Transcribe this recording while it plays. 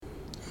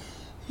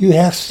You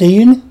have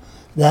seen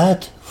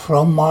that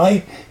from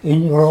my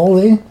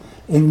enrolling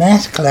in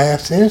math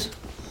classes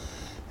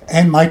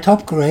and my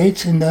top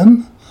grades in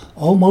them,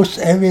 almost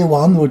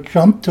everyone would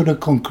jump to the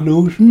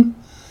conclusion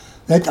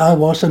that I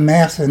was a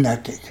math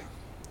fanatic.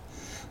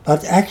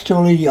 But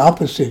actually the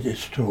opposite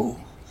is true.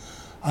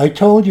 I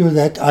told you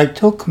that I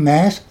took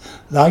math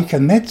like a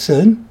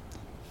medicine,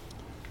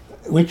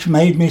 which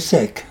made me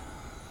sick.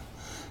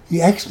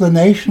 The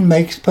explanation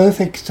makes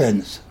perfect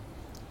sense.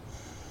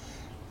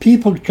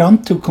 People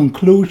jump to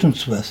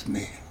conclusions with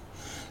me.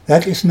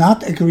 That is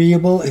not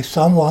agreeable if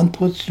someone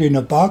puts you in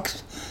a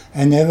box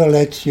and never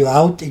lets you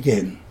out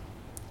again.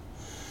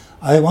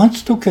 I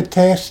once took a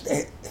test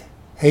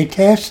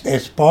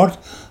as part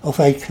of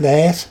a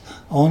class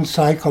on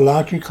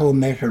psychological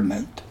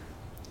measurement.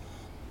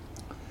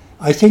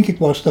 I think it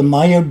was the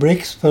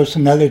Myers-Briggs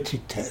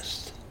personality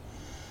test.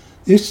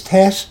 This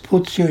test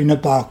puts you in a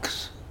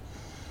box.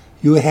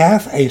 You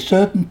have a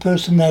certain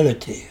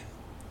personality.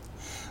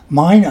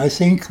 Mine, I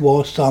think,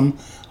 was some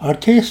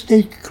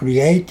artistic,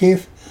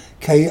 creative,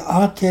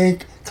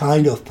 chaotic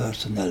kind of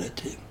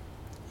personality.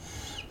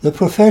 The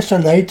professor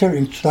later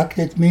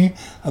instructed me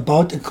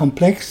about a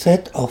complex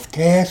set of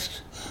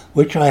tasks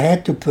which I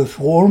had to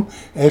perform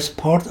as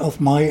part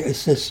of my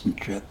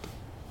assistantship.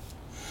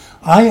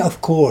 I, of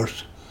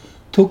course,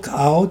 took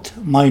out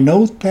my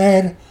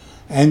notepad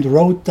and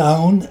wrote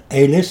down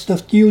a list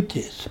of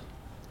duties.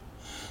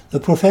 The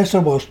professor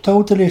was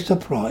totally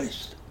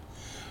surprised.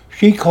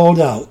 She called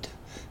out,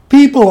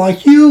 "People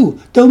like you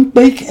don't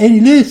make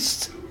any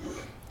lists."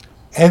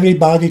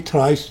 Everybody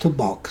tries to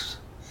box.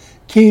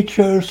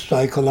 Teachers,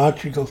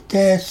 psychological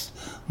tests,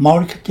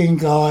 marketing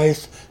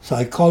guys,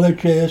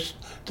 psychologists,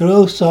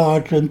 drill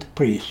sergeant,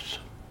 priests.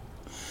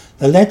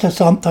 The latter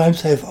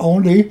sometimes have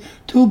only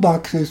 2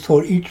 boxes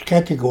for each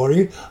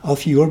category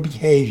of your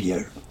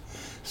behavior.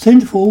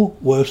 Sinful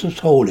versus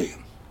holy.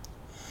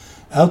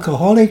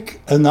 Alcoholics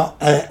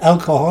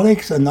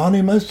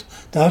Anonymous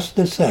does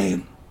the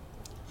same.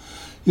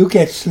 You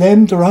get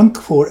slam drunk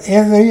for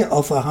every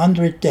of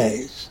 100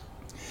 days.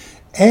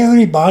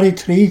 Everybody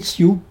treats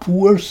you,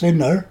 poor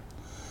sinner,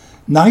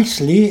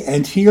 nicely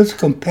and feels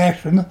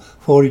compassion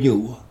for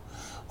you,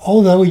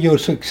 although your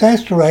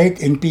success rate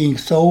in being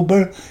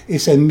sober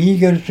is a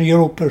meager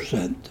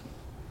 0%.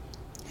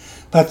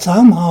 But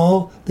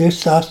somehow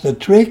this does the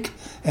trick,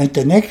 and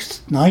the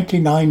next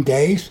 99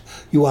 days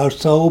you are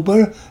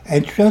sober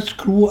and just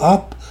screw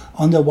up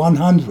on the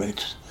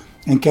 100s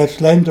and get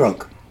slam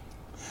drunk.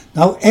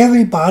 Now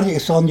everybody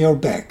is on your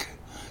back.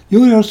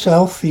 You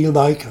yourself feel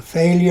like a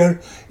failure,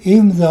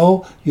 even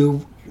though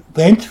you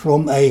went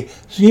from a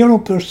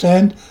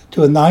 0%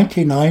 to a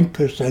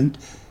 99%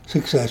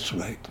 success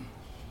rate.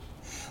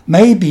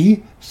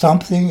 Maybe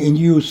something in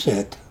you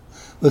said,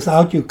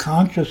 without you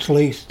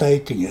consciously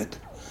stating it,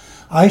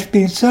 "I've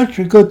been such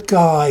a good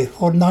guy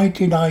for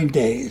 99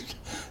 days.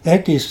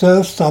 That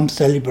deserves some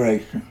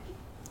celebration."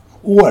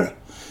 Or,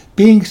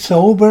 "Being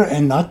sober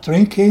and not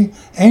drinking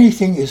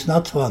anything is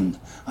not fun.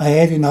 I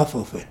had enough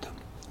of it."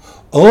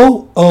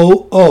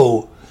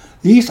 Oh,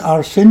 these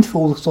are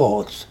sinful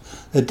thoughts.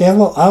 The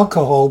devil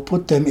alcohol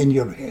put them in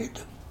your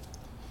head.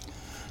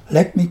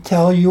 Let me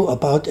tell you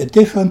about a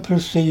different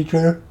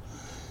procedure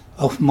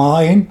of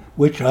mine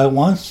which I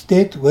once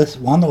did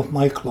with one of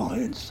my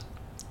clients.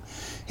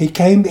 He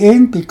came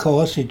in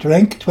because he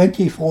drank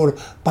 24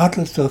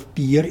 bottles of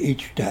beer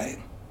each day.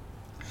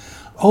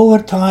 Over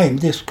time,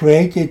 this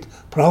created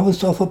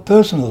problems of a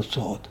personal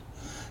sort,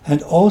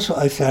 and also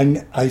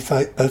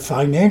a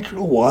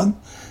financial one,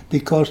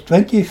 because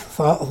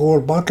 24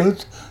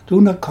 bottles do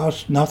not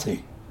cost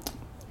nothing.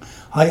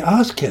 I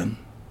asked him,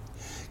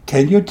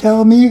 "Can you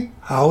tell me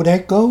how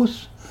that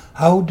goes?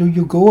 How do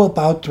you go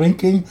about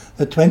drinking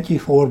the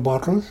 24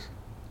 bottles?"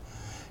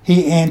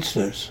 He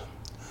answers,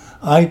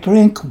 "I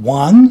drink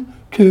 1,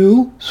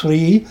 2,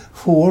 3,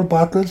 4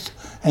 bottles,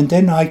 and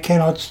then I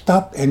cannot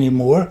stop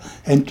anymore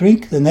and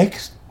drink the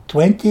next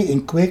 20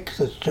 in quick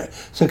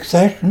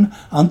succession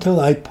until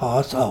I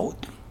pass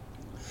out."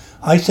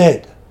 I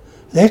said,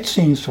 "That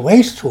seems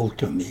wasteful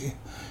to me.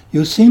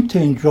 You seem to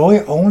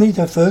enjoy only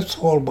the first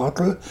 4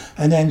 bottles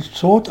and then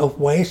sort of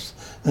waste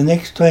the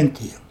next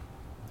 20.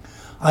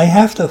 I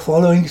have the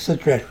following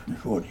suggestion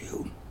for you.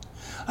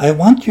 I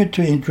want you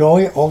to enjoy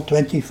all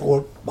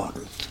 24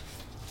 bottles.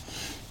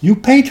 You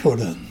paid for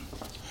them.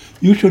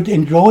 You should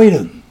enjoy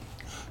them.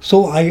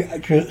 So I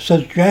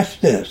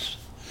suggest this.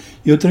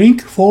 You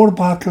drink 4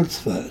 bottles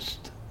first.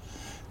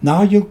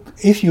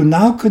 If you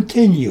now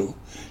continue,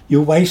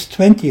 you waste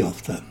 20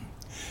 of them.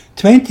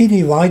 20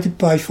 divided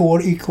by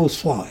 4 equals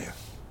 5.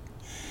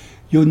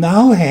 You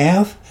now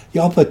have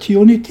the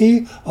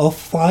opportunity of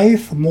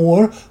 5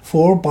 more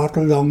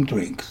 4-bottle long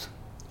drinks.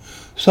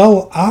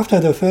 So after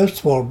the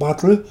first 4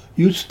 bottles,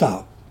 you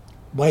stop.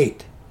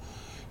 Wait.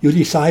 You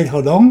decide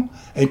how long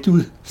and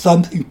do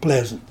something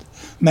pleasant.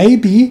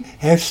 Maybe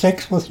have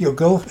sex with your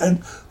girlfriend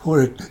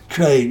for a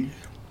change.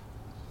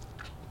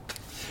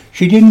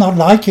 She did not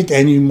like it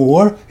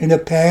anymore in the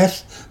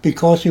past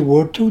because you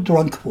were too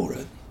drunk for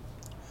it.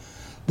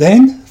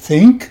 Then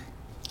think.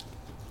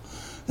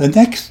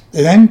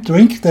 Then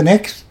drink the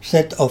next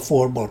set of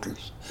 4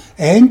 bottles.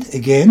 And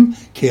again,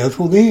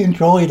 carefully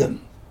enjoy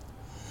them.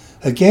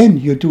 Again,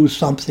 you do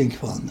something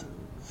fun.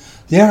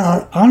 There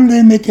are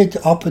unlimited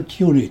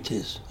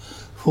opportunities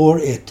for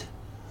it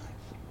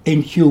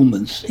in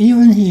humans,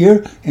 even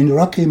here in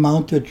Rocky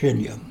Mount,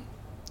 Virginia.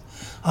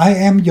 I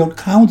am your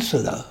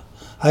counselor.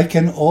 I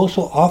can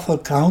also offer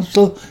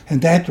counsel in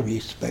that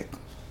respect.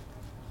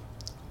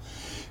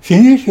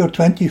 Finish your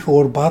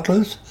 24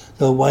 bottles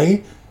the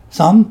way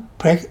some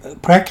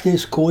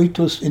practice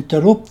coitus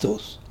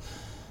interruptus.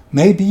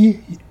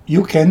 Maybe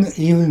you can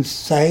even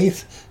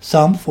save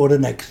some for the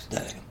next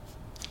day.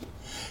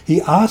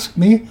 He asked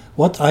me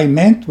what I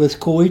meant with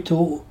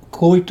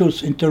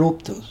coitus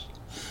interruptus.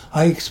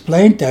 I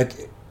explained that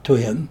to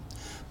him,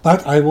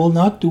 but I will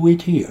not do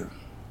it here.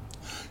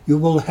 You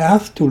will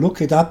have to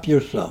look it up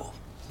yourself.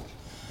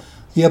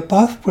 The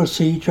above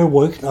procedure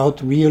worked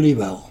out really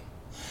well.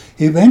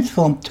 He went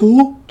from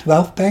 2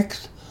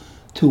 12-packs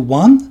to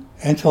 1,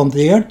 and from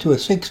there to a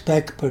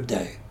 6-pack per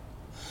day,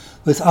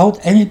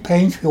 without any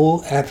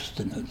painful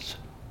abstinence,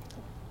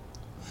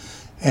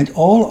 and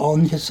all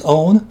on his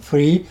own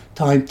free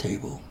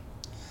timetable.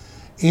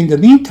 In the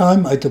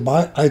meantime, I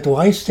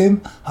advised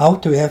him how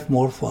to have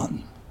more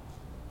fun.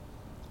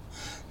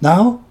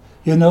 Now,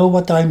 you know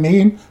what I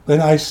mean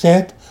when I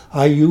said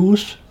I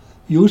use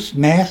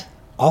math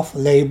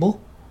off-label.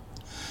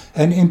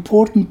 An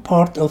important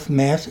part of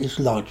math is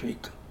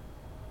logic.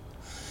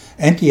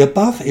 And the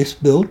above is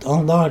built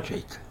on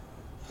logic.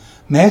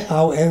 Math,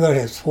 however,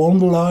 has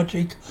formal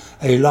logic,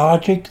 a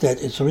logic that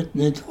is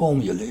written in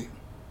formulae.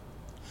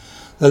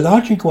 The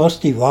logic was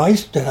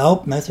devised to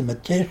help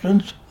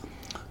mathematicians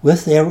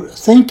with their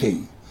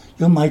thinking.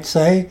 You might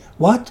say,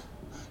 what?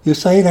 You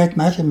say that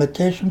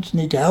mathematicians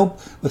need help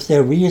with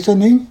their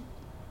reasoning?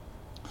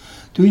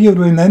 Do you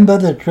remember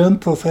the German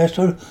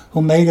professor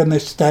who made a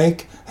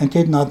mistake and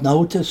did not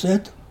notice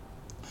it?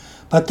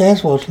 But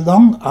that was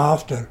long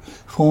after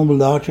formal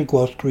logic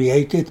was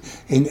created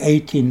in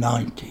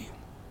 1890.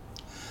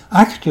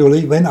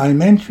 Actually, when I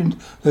mentioned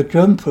the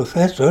German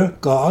professor,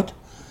 God,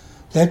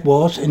 that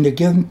was in the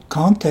given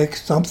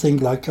context something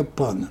like a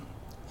pun.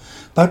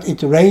 But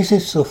it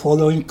raises the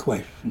following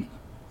question.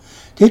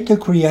 Did the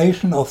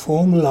creation of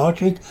formal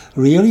logic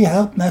really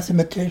help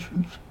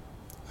mathematicians?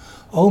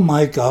 Oh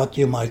my God,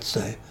 you might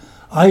say.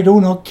 I do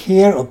not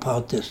care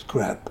about this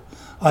crap.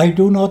 I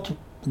do not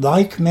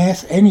like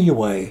math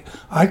anyway.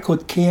 I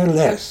could care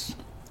less.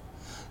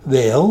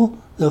 Well,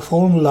 the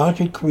formal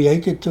logic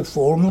created the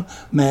formal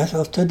math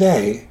of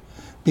today.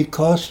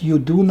 Because you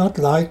do not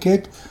like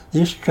it,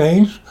 this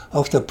change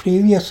of the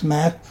previous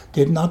math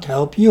did not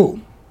help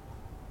you.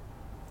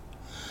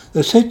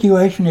 The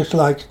situation is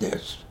like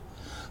this.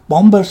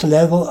 Bombers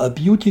level a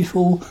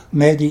beautiful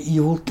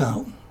medieval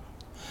town.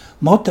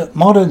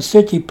 Modern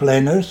city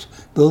planners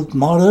build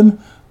modern,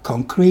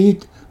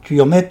 concrete,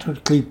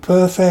 geometrically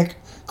perfect,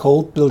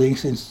 cold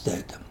buildings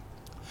instead.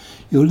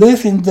 You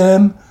live in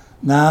them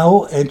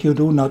now and you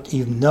do not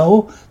even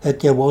know that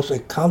there was a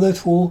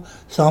colorful,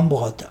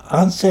 somewhat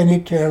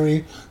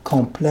unsanitary,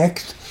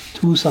 complex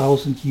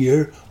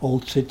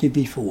 2,000-year-old city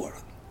before.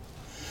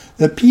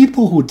 The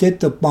people who did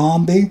the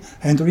bombing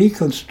and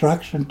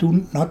reconstruction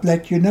do not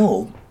let you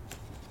know.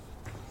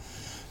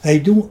 You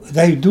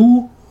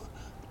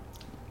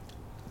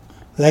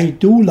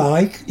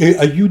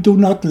do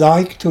not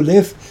like to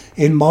live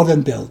in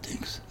modern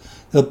buildings.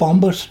 The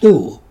bombers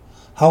do.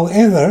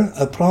 However,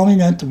 a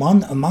prominent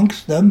one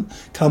amongst them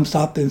comes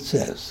up and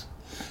says,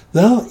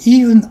 well,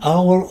 even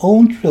our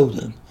own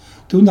children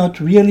do not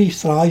really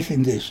thrive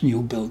in these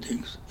new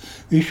buildings.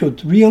 We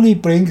should really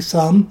bring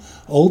some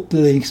old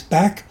buildings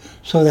back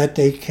so that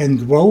they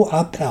can grow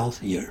up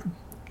healthier.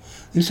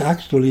 This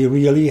actually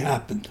really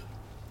happened.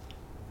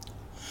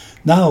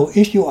 Now,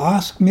 if you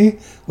ask me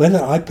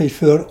whether I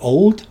prefer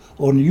old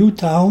or new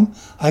town,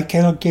 I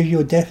cannot give you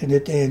a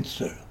definite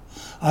answer.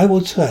 I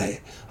would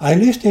say, I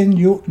lived in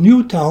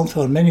new town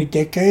for many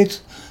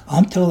decades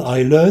until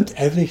I learned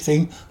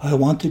everything I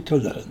wanted to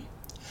learn.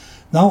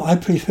 Now I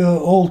prefer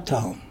old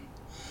town,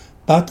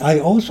 but I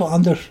also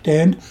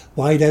understand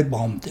why they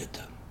bombed it.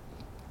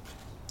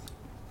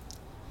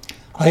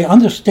 I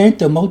understand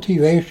the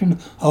motivation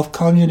of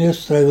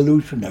communist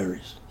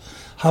revolutionaries.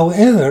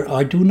 However,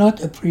 I do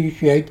not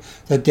appreciate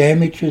the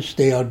damages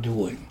they are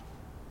doing.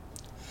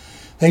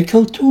 They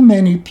kill too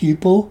many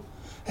people,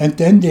 and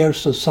then their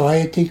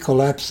society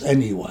collapsed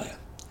anyway.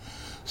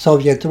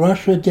 Soviet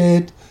Russia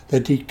did, the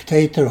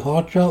dictator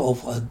Hoxha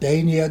of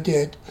Albania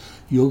did,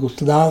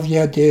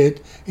 Yugoslavia did,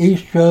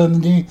 East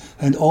Germany,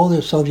 and all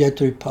the Soviet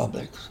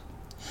republics.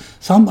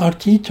 Some are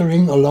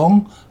teetering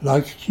along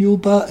like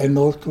Cuba and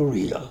North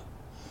Korea.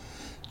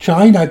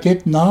 China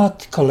did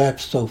not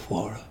collapse so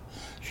far.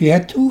 She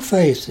had two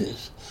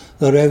phases,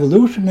 the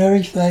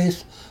revolutionary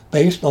phase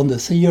based on the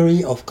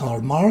theory of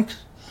Karl Marx,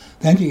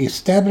 then the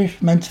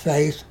establishment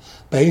phase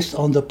based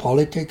on the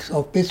politics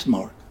of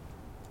Bismarck.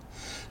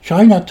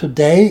 China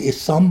today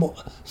is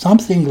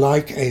something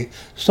like a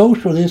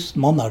socialist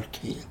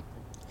monarchy,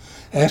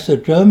 as the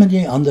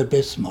Germany under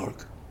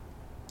Bismarck.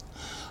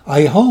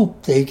 I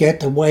hope they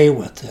get away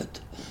with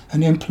it.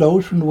 An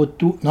implosion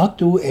would not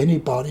do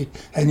anybody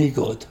any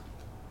good.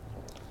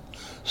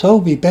 So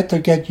we better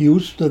get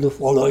used to the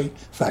following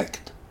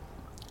fact.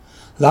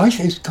 Life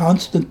is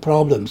constant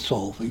problem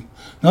solving,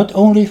 not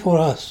only for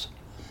us.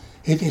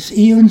 It is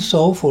even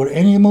so for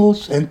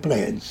animals and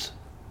plants.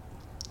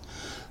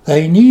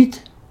 They need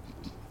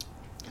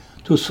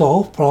to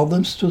solve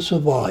problems to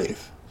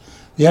survive.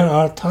 There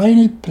are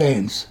tiny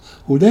plants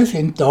who live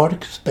in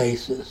dark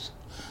spaces.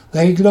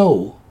 They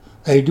glow.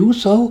 They do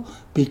so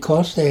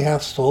because they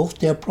have solved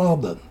their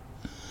problem.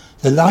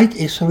 The light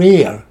is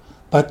rare,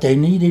 but they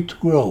need it to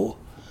grow.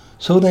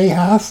 So they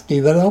have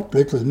developed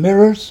little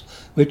mirrors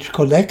which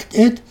collect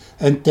it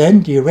and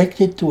then direct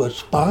it to a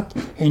spot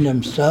in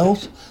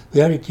themselves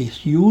where it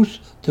is used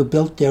to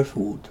build their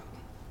food.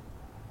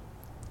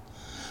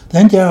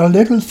 Then there are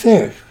little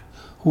fish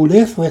who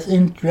live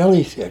within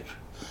jellyfish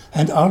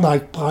and are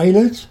like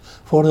pilots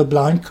for the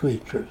blind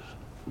creatures.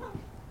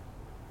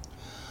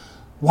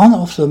 One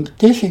of the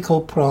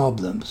difficult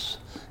problems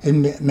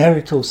in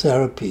marital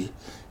therapy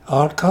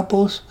are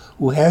couples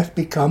who have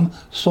become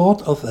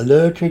sort of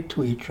allergic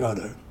to each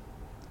other.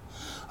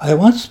 I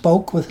once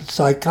spoke with a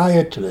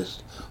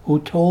psychiatrist who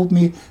told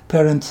me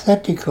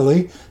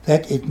parenthetically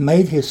that it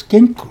made his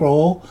skin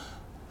crawl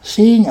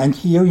seeing and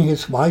hearing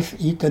his wife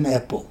eat an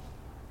apple.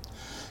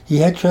 He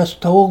had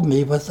just told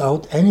me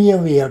without any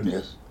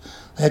awareness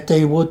that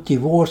they would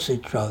divorce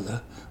each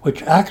other,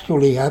 which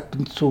actually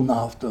happened soon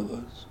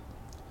afterwards.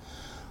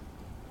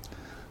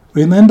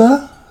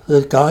 Remember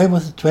the guy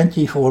with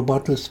 24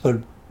 bottles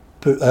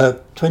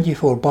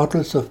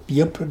of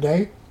beer per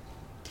day?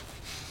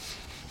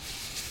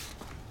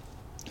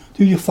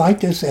 Do you fight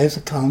this as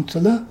a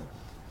counselor?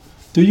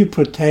 Do you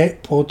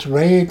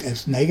portray it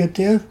as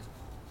negative?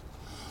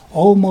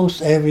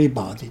 Almost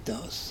everybody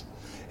does,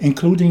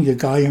 including the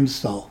guy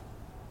himself.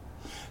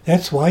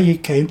 That's why he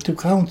came to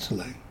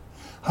counseling.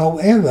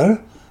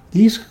 However,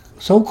 these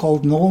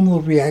so-called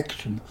normal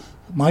reactions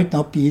might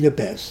not be the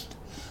best.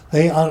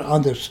 They are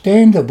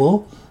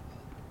understandable.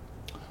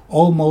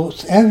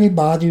 Almost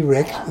everybody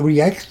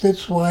reacts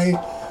this way,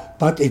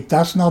 but it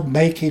does not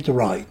make it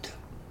right.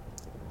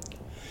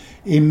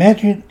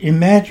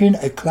 Imagine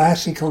a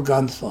classical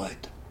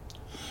gunfight.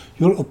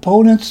 Your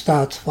opponent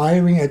starts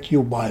firing at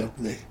you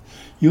wildly.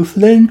 You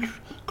flinch,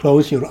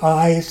 close your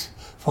eyes,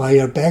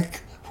 fire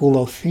back full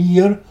of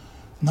fear,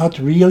 not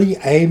really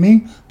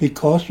aiming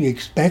because you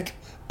expect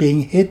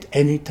being hit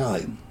any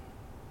time.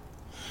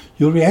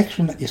 Your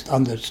reaction is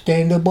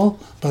understandable,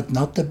 but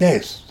not the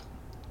best.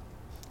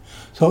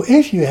 So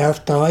if you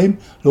have time,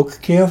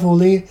 look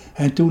carefully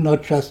and do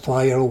not just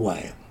fire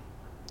away.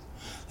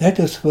 Let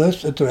us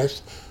first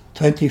address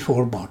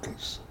 24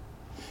 bottles.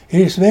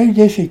 It is very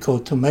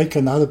difficult to make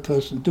another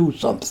person do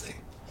something.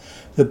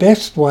 The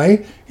best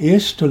way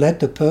is to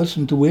let the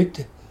person do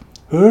it,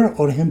 her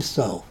or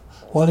himself,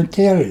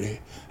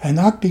 voluntarily, and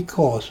not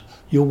because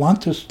you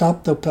want to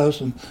stop the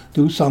person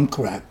do some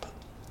crap.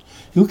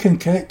 You can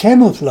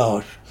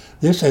camouflage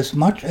this as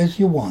much as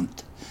you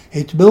want.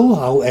 It will,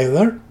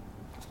 however,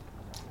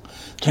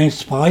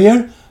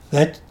 transpire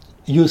that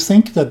you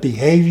think the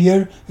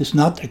behavior is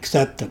not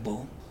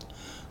acceptable.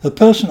 The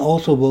person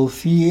also will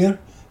feel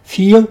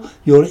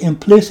your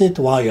implicit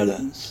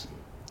violence.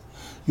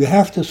 You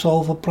have to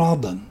solve a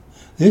problem.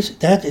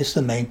 That is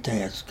the main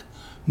task,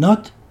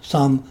 not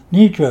some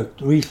knee-jerk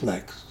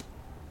reflex.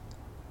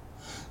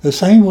 The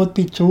same would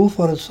be true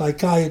for a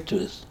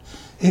psychiatrist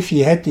if he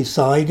had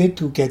decided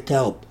to get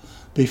help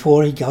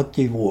before he got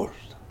divorced.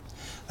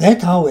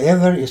 That,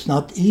 however, is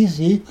not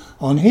easy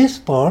on his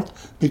part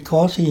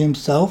because he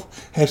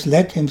himself has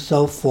let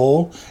himself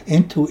fall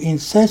into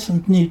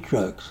incessant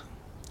knee-jerks.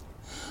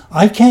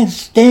 I can't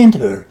stand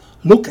her.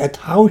 Look at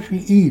how she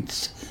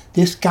eats.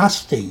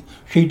 Disgusting.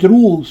 She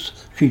drools.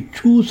 She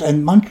chews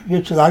and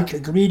munches like a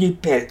greedy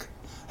pig.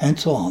 And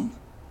so on.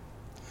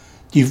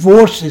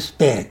 Divorce is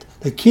bad.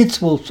 The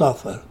kids will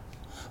suffer.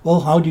 Well,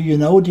 how do you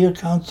know, dear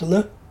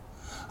counselor?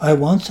 I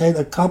once had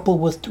a couple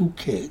with 2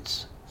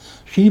 kids.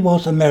 She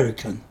was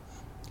American.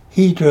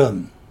 He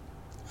German.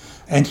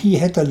 And he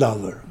had a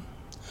lover.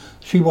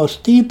 She was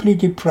deeply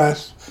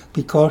depressed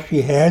because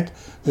she had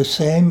the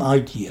same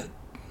idea.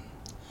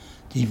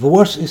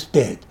 Divorce is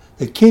bad.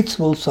 The kids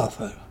will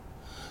suffer.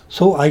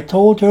 So I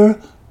told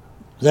her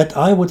that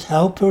I would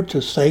help her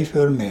to save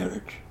her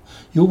marriage.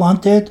 You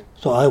want it,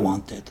 so I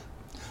want it.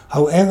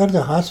 However,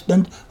 the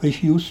husband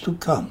refused to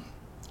come.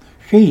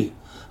 She,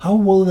 how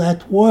will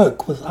that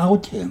work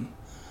without him?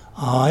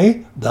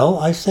 Well,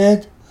 I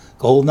said,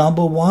 goal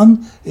number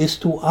 1 is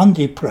to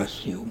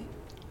undepress you.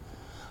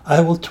 I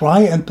will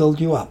try and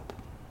build you up.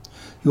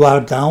 You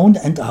are down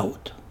and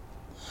out.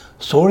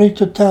 Sorry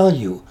to tell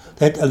you,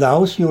 that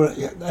allows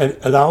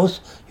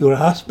your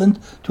husband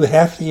to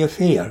have the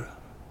affair.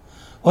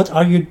 What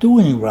are you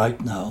doing right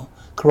now?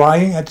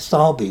 Crying and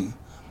sobbing.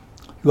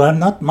 You are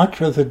not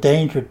much of a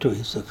danger to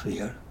his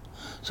affair.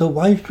 So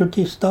why should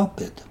he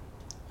stop it?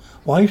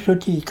 Why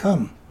should he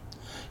come?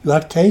 You are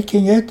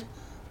taking it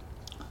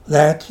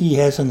that he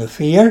has an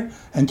affair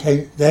and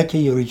that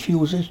he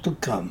refuses to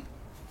come.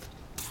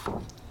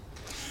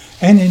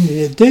 And in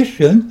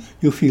addition,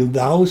 you feel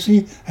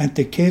lousy and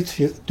the kids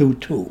do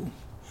too.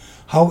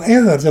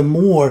 However, the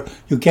more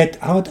you get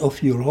out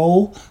of your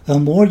hole, the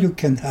more you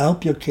can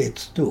help your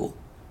kids too.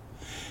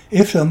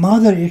 If the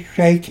mother is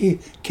shaky,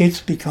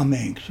 kids become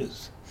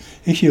anxious.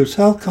 If your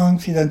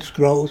self-confidence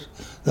grows,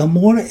 the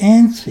more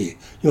antsy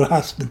your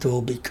husband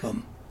will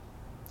become.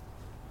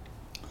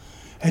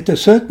 At a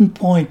certain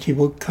point, he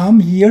will come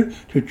here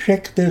to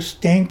check this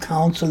dame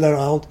counselor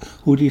out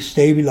who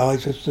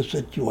destabilizes the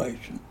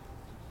situation.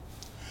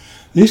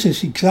 This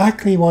is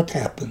exactly what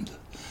happened.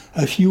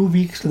 A few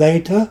weeks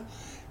later,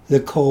 the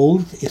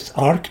cold is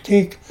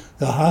Arctic,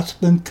 the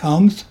husband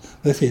comes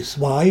with his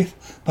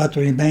wife but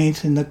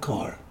remains in the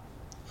car.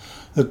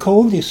 The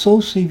cold is so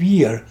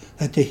severe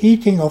that the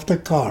heating of the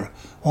car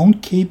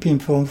won't keep him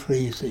from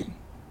freezing.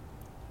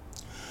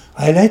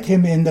 I let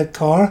him in the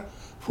car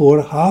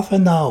for half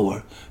an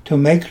hour to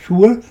make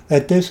sure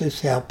that this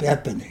is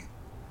happening.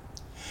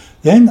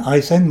 Then I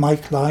send my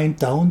client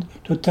down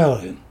to tell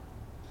him,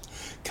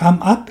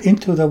 "Come up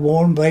into the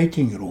warm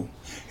waiting room.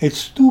 It's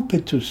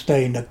stupid to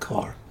stay in the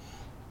car.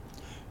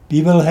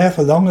 We will have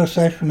a longer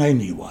session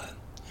anyway."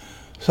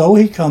 So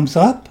he comes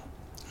up,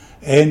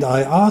 and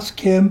I ask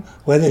him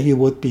whether he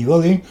would be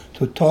willing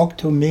to talk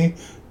to me,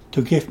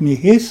 to give me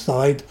his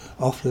side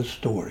of the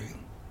story.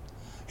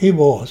 He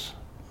was,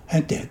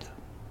 and did.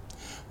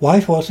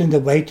 Wife was in the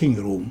waiting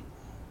room.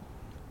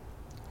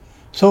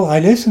 So I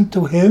listened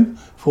to him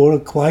for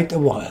quite a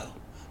while.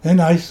 Then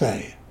I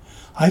say,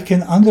 "I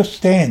can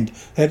understand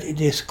that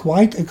it is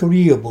quite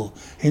agreeable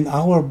in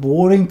our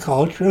boring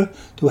culture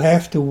to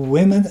have two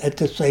women at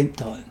the same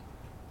time.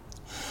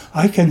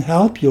 I can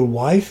help your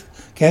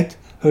wife get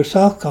her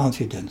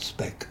self-confidence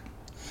back.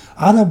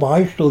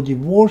 Otherwise she'll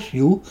divorce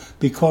you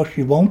because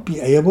she won't be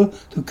able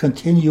to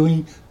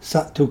continue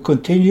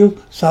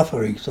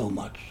suffering so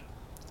much.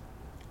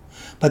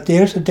 But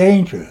there's a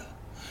danger.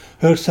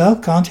 Her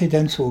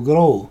self-confidence will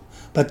grow,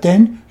 but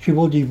then she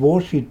will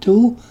divorce you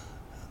too,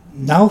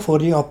 now for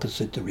the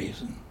opposite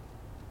reason."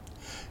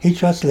 He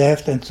just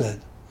laughed and said,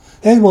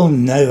 "That will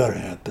never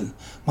happen.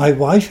 My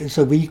wife is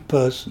a weak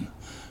person.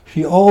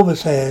 She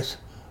always has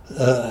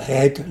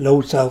had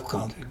low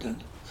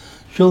self-confidence.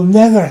 She'll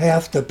never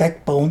have the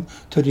backbone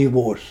to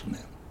divorce me."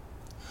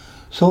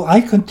 So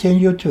I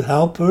continued to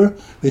help her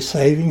with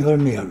saving her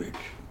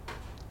marriage.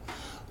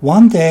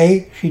 One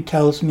day she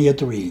tells me a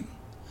dream.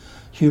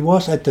 She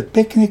was at the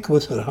picnic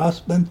with her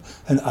husband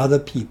and other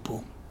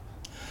people.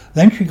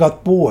 Then she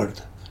got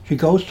bored. She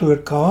goes to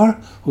her car,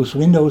 whose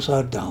windows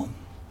are down.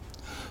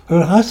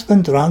 Her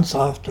husband runs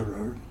after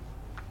her.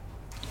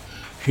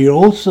 She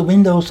rolls the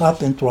windows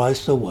up and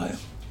drives away.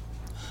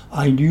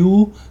 I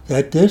knew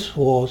that this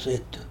was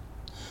it.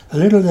 A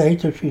little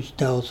later she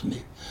tells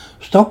me,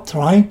 "Stop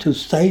trying to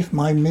save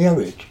my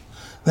marriage.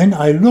 When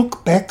I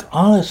look back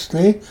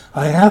honestly,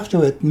 I have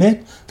to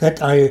admit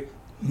that I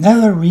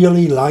never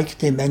really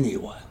liked him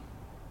anyway."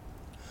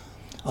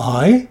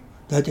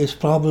 That is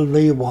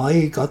probably why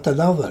he got a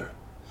lover.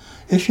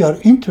 If you are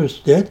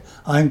interested,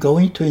 I'm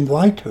going to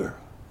invite her.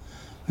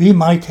 We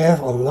might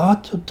have a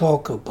lot to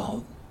talk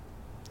about.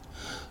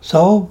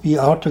 So we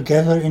are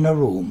together in a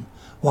room.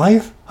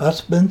 Wife,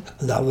 husband,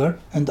 lover,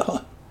 and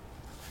I.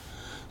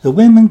 The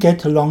women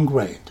get along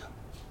great.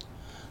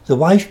 The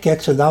wife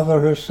gets a lover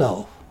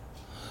herself.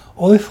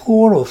 All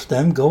four of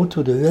them go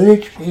to the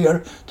village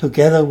fair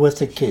together with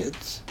the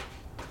kids.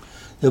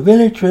 The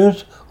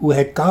villagers who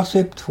had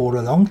gossiped for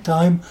a long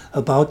time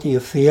about the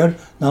affair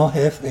now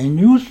have a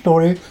new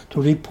story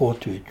to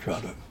report to each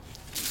other.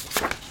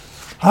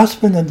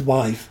 Husband and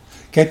wife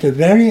get a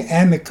very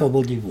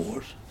amicable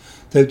divorce.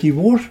 The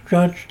divorce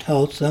judge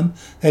tells them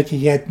that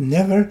he had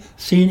never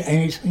seen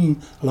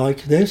anything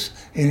like this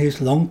in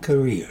his long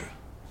career.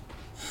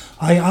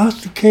 I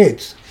asked the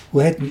kids, who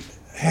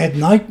had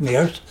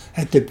nightmares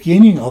at the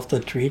beginning of the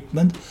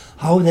treatment,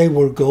 how they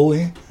were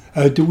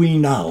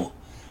doing now.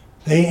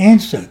 They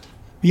answered,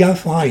 "We are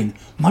fine,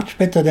 much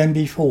better than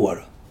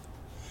before.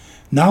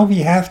 Now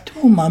we have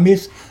 2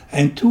 mummies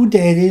and 2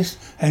 daddies,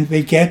 and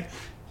we get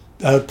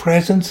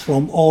presents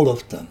from all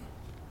of them."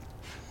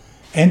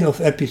 End of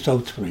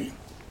episode 3.